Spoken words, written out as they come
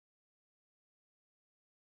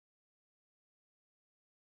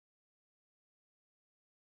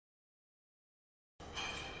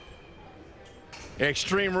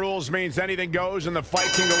Extreme Rules means anything goes and the fight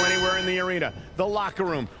can go anywhere in the arena, the locker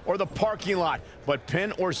room, or the parking lot. But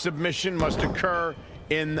pin or submission must occur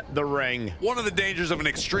in the ring. One of the dangers of an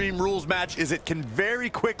Extreme Rules match is it can very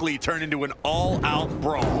quickly turn into an all-out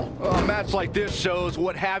brawl. A match like this shows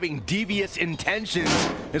what having devious intentions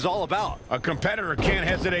is all about. A competitor can't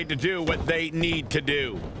hesitate to do what they need to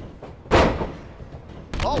do.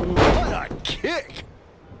 Oh, what a kick!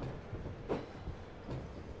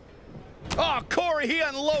 Oh, Corey, he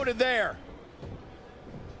unloaded there.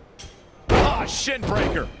 Oh, shin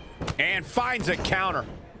breaker. And finds a counter.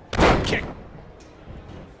 Kick.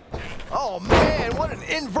 Oh, man, what an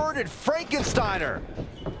inverted Frankensteiner.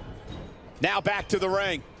 Now back to the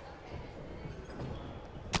ring.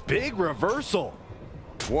 Big reversal.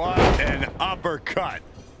 What an uppercut.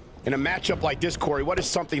 In a matchup like this, Corey, what is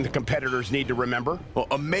something the competitors need to remember? Well,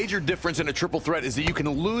 a major difference in a triple threat is that you can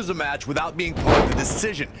lose a match without being part of the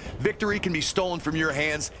decision. Victory can be stolen from your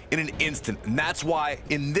hands in an instant, and that's why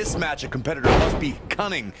in this match a competitor must be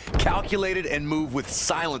cunning, calculated, and move with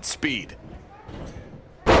silent speed.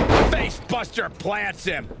 Face buster plants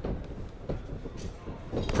him,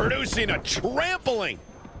 producing a trampling.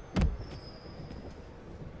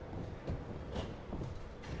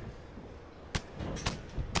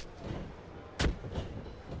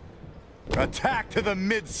 Attack to the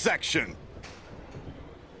midsection.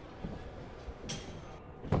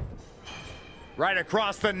 Right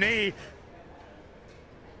across the knee.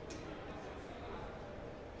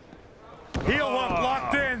 Heel hook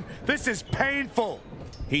locked in. This is painful.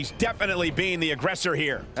 He's definitely being the aggressor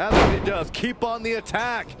here. That's what he does. Keep on the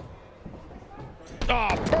attack.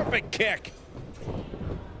 Oh, perfect kick.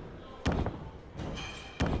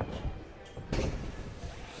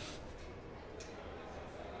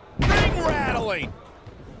 Ring rattling.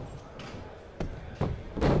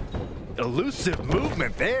 Elusive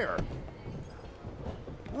movement there.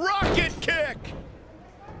 Rocket kick.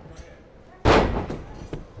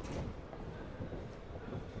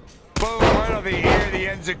 Boom, right over here, the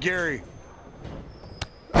enziguri.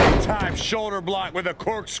 Time shoulder block with a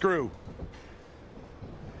corkscrew.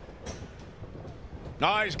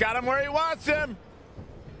 No, he's got him where he wants him.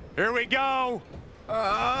 Here we go.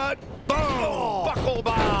 Boom! Buckle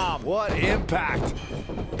bomb. What impact.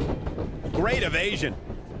 Great evasion.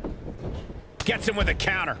 Gets him with a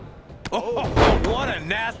counter. Oh, what a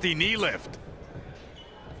nasty knee lift.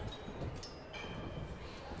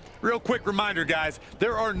 Real quick reminder, guys,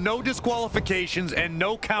 there are no disqualifications and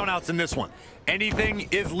no countouts in this one. Anything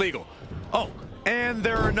is legal. Oh, and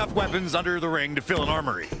there are enough weapons under the ring to fill an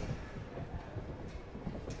armory.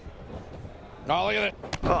 Oh, look at it.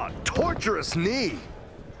 Oh, torturous knee.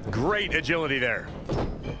 Great agility there.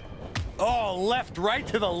 Oh, left right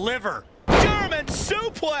to the liver. German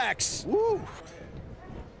suplex. Woo.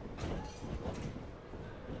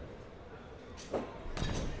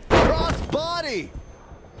 Cross body.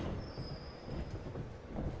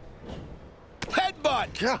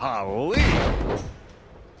 Headbutt. Golly.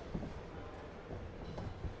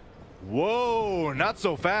 Whoa, not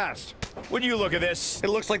so fast. When you look at this, It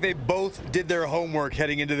looks like they both did their homework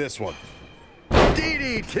heading into this one.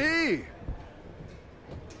 DDT.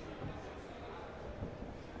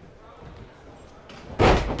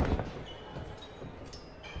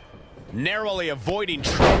 narrowly avoiding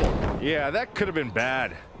trouble. Yeah, that could have been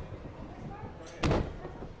bad.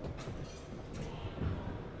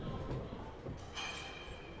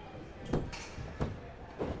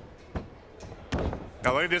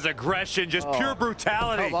 Now look at this aggression, just pure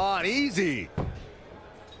brutality. Come on, easy.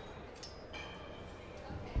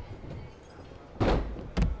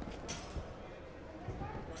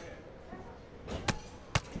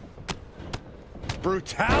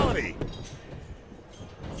 Brutality.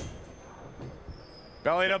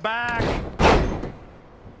 Belly to back.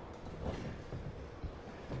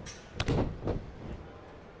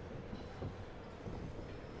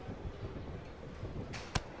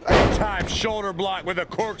 Time shoulder block with a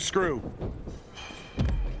corkscrew.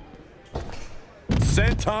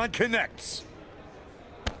 Senton connects.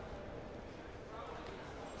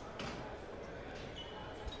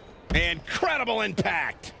 Incredible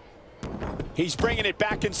impact. He's bringing it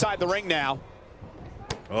back inside the ring now.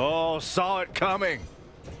 Oh, saw it coming.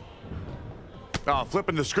 Oh,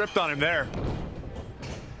 flipping the script on him there.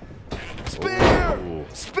 Spear!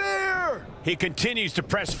 Spear! He continues to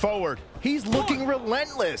press forward. He's looking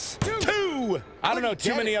relentless. Two! I don't know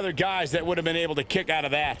too many other guys that would have been able to kick out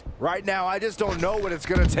of that. Right now, I just don't know what it's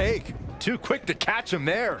going to take. Too quick to catch him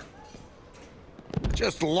there.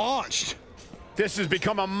 Just launched. This has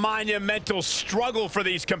become a monumental struggle for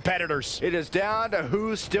these competitors. It is down to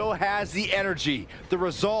who still has the energy, the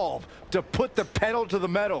resolve to put the pedal to the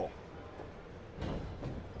metal.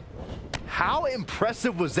 How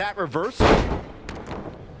impressive was that reversal?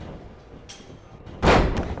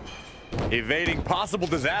 Evading possible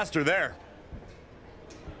disaster there.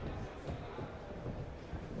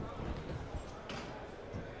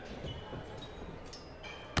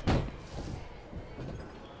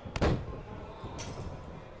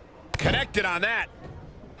 Connected on that.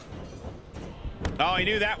 Oh, he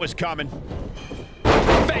knew that was coming.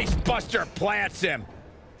 Face buster plants him.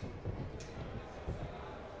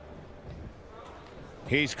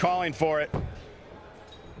 He's calling for it.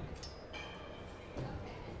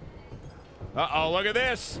 Uh-oh, look at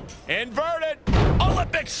this. Inverted.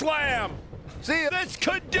 Olympic slam. See, This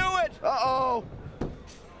could do it. uh-oh.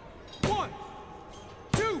 1,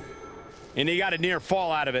 2. And he got a near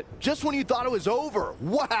fall out of it. Just when you thought it was over.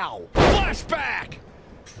 Wow. Flashback.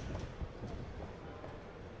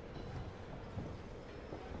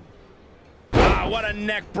 Ah, what a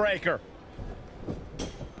neck breaker.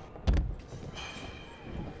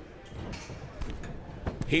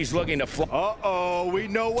 He's looking to fly. Uh-oh, we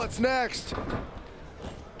know what's next.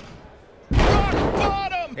 Rock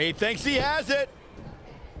bottom. He thinks he has it.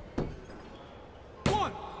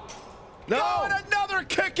 1. No. Oh, and another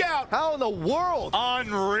kick out. How in the world?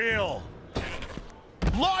 Unreal.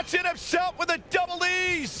 Launching himself with a double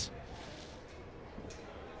E's.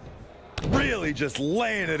 Really just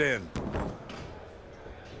laying it in.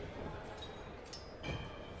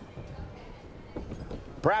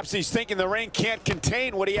 Perhaps he's thinking the ring can't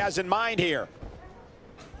contain what he has in mind here.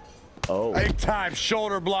 Oh. Big time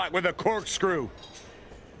shoulder block with a corkscrew.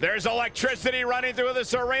 There's electricity running through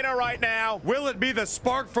this arena right now. Will it be the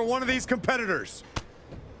spark for one of these competitors?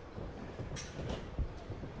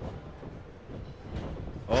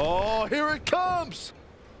 Oh, here it comes.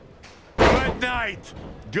 Good night.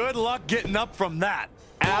 Good luck getting up from that.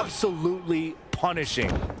 Absolutely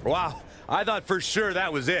punishing. Wow, I thought for sure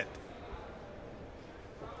that was it.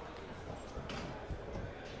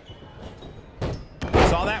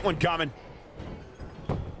 Saw that one coming.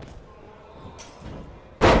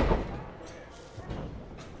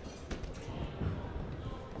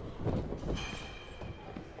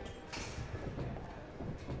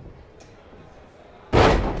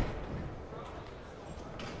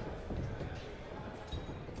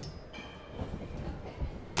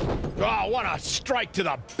 Oh, what a strike to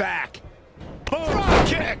the back. Drop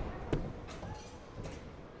kick.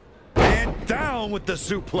 And down with the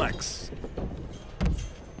suplex.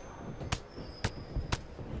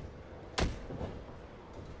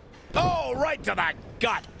 Oh, right to the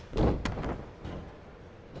gut.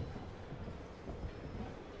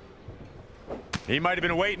 He might have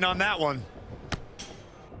been waiting on that one.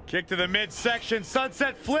 Kick to the midsection,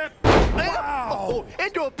 sunset flip. Wow!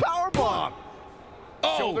 Into a powerbomb.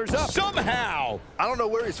 Oh, Shoulders up. somehow. I don't know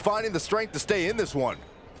where he's finding the strength to stay in this one.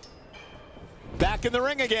 Back in the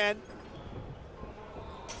ring again.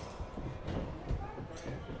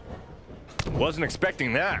 Wasn't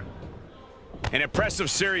expecting that. An impressive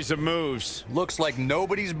series of moves. Looks like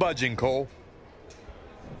nobody's budging, Cole.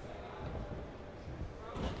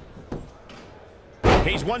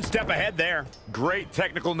 He's one step ahead there. Great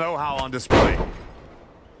technical know-how on display.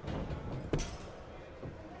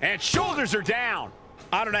 And shoulders are down.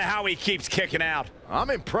 I don't know how he keeps kicking out. I'm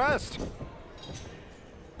impressed.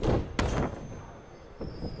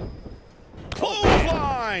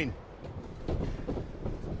 Clothesline.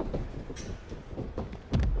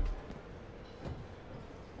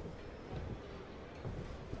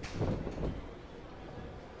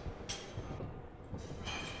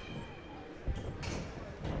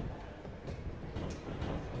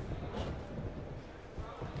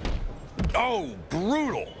 Oh,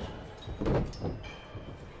 brutal.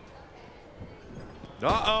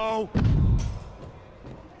 Uh-oh.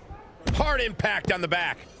 Hard impact on the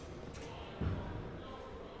back.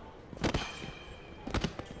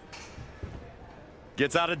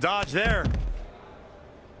 Gets out of dodge there.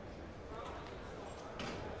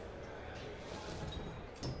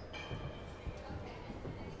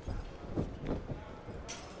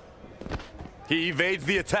 He evades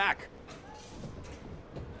the attack.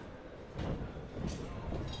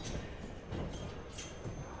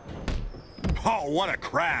 Oh, what a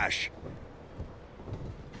crash.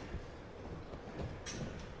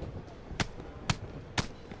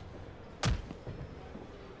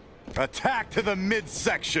 Attack to the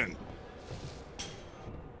midsection.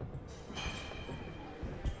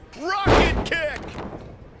 Rocket kick.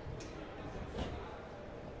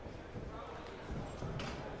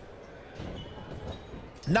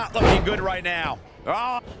 Not looking good right now.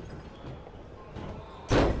 Oh.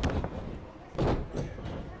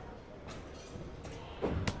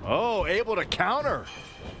 Oh, able to counter.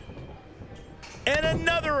 And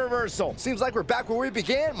another reversal. Seems like we're back where we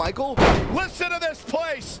began, Michael. Listen to this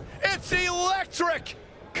place. It's electric.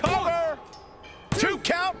 Cover. 2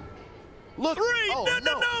 count. Look. 3. Oh,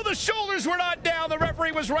 No. The shoulders were not down. The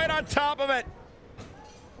referee was right on top of it.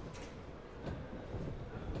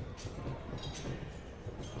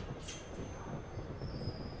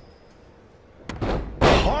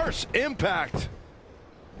 Harsh impact.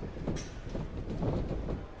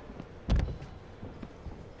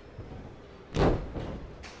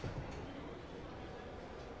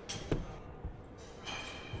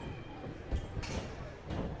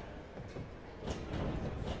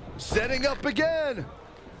 Setting up again.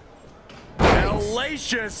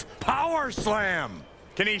 Hellacious power slam.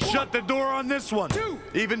 Can he shut the door on this one? 2.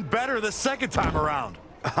 Even better the second time around.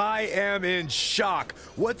 I am in shock.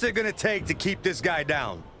 What's it gonna take to keep this guy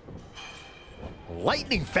down?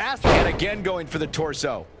 Lightning fast. And again going for the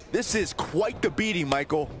torso. This is quite the beating,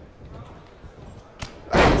 Michael.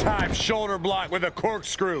 Time shoulder block with a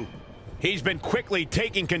corkscrew. He's been quickly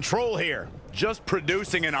taking control here. Just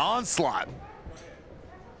producing an onslaught.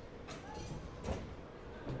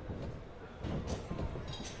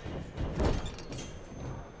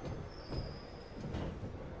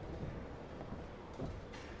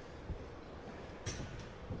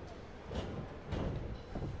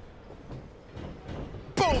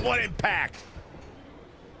 Boom, what impact.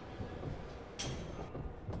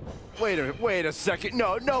 Wait a second.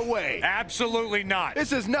 No way. Absolutely not.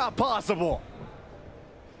 This is not possible.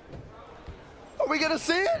 Are we gonna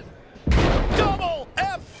see it? Double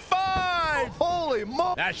F5. Holy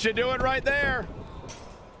mo! That should do it right there.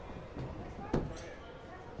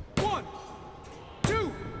 1,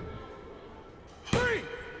 2, 3.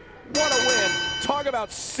 What a win. Talk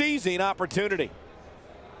about seizing opportunity.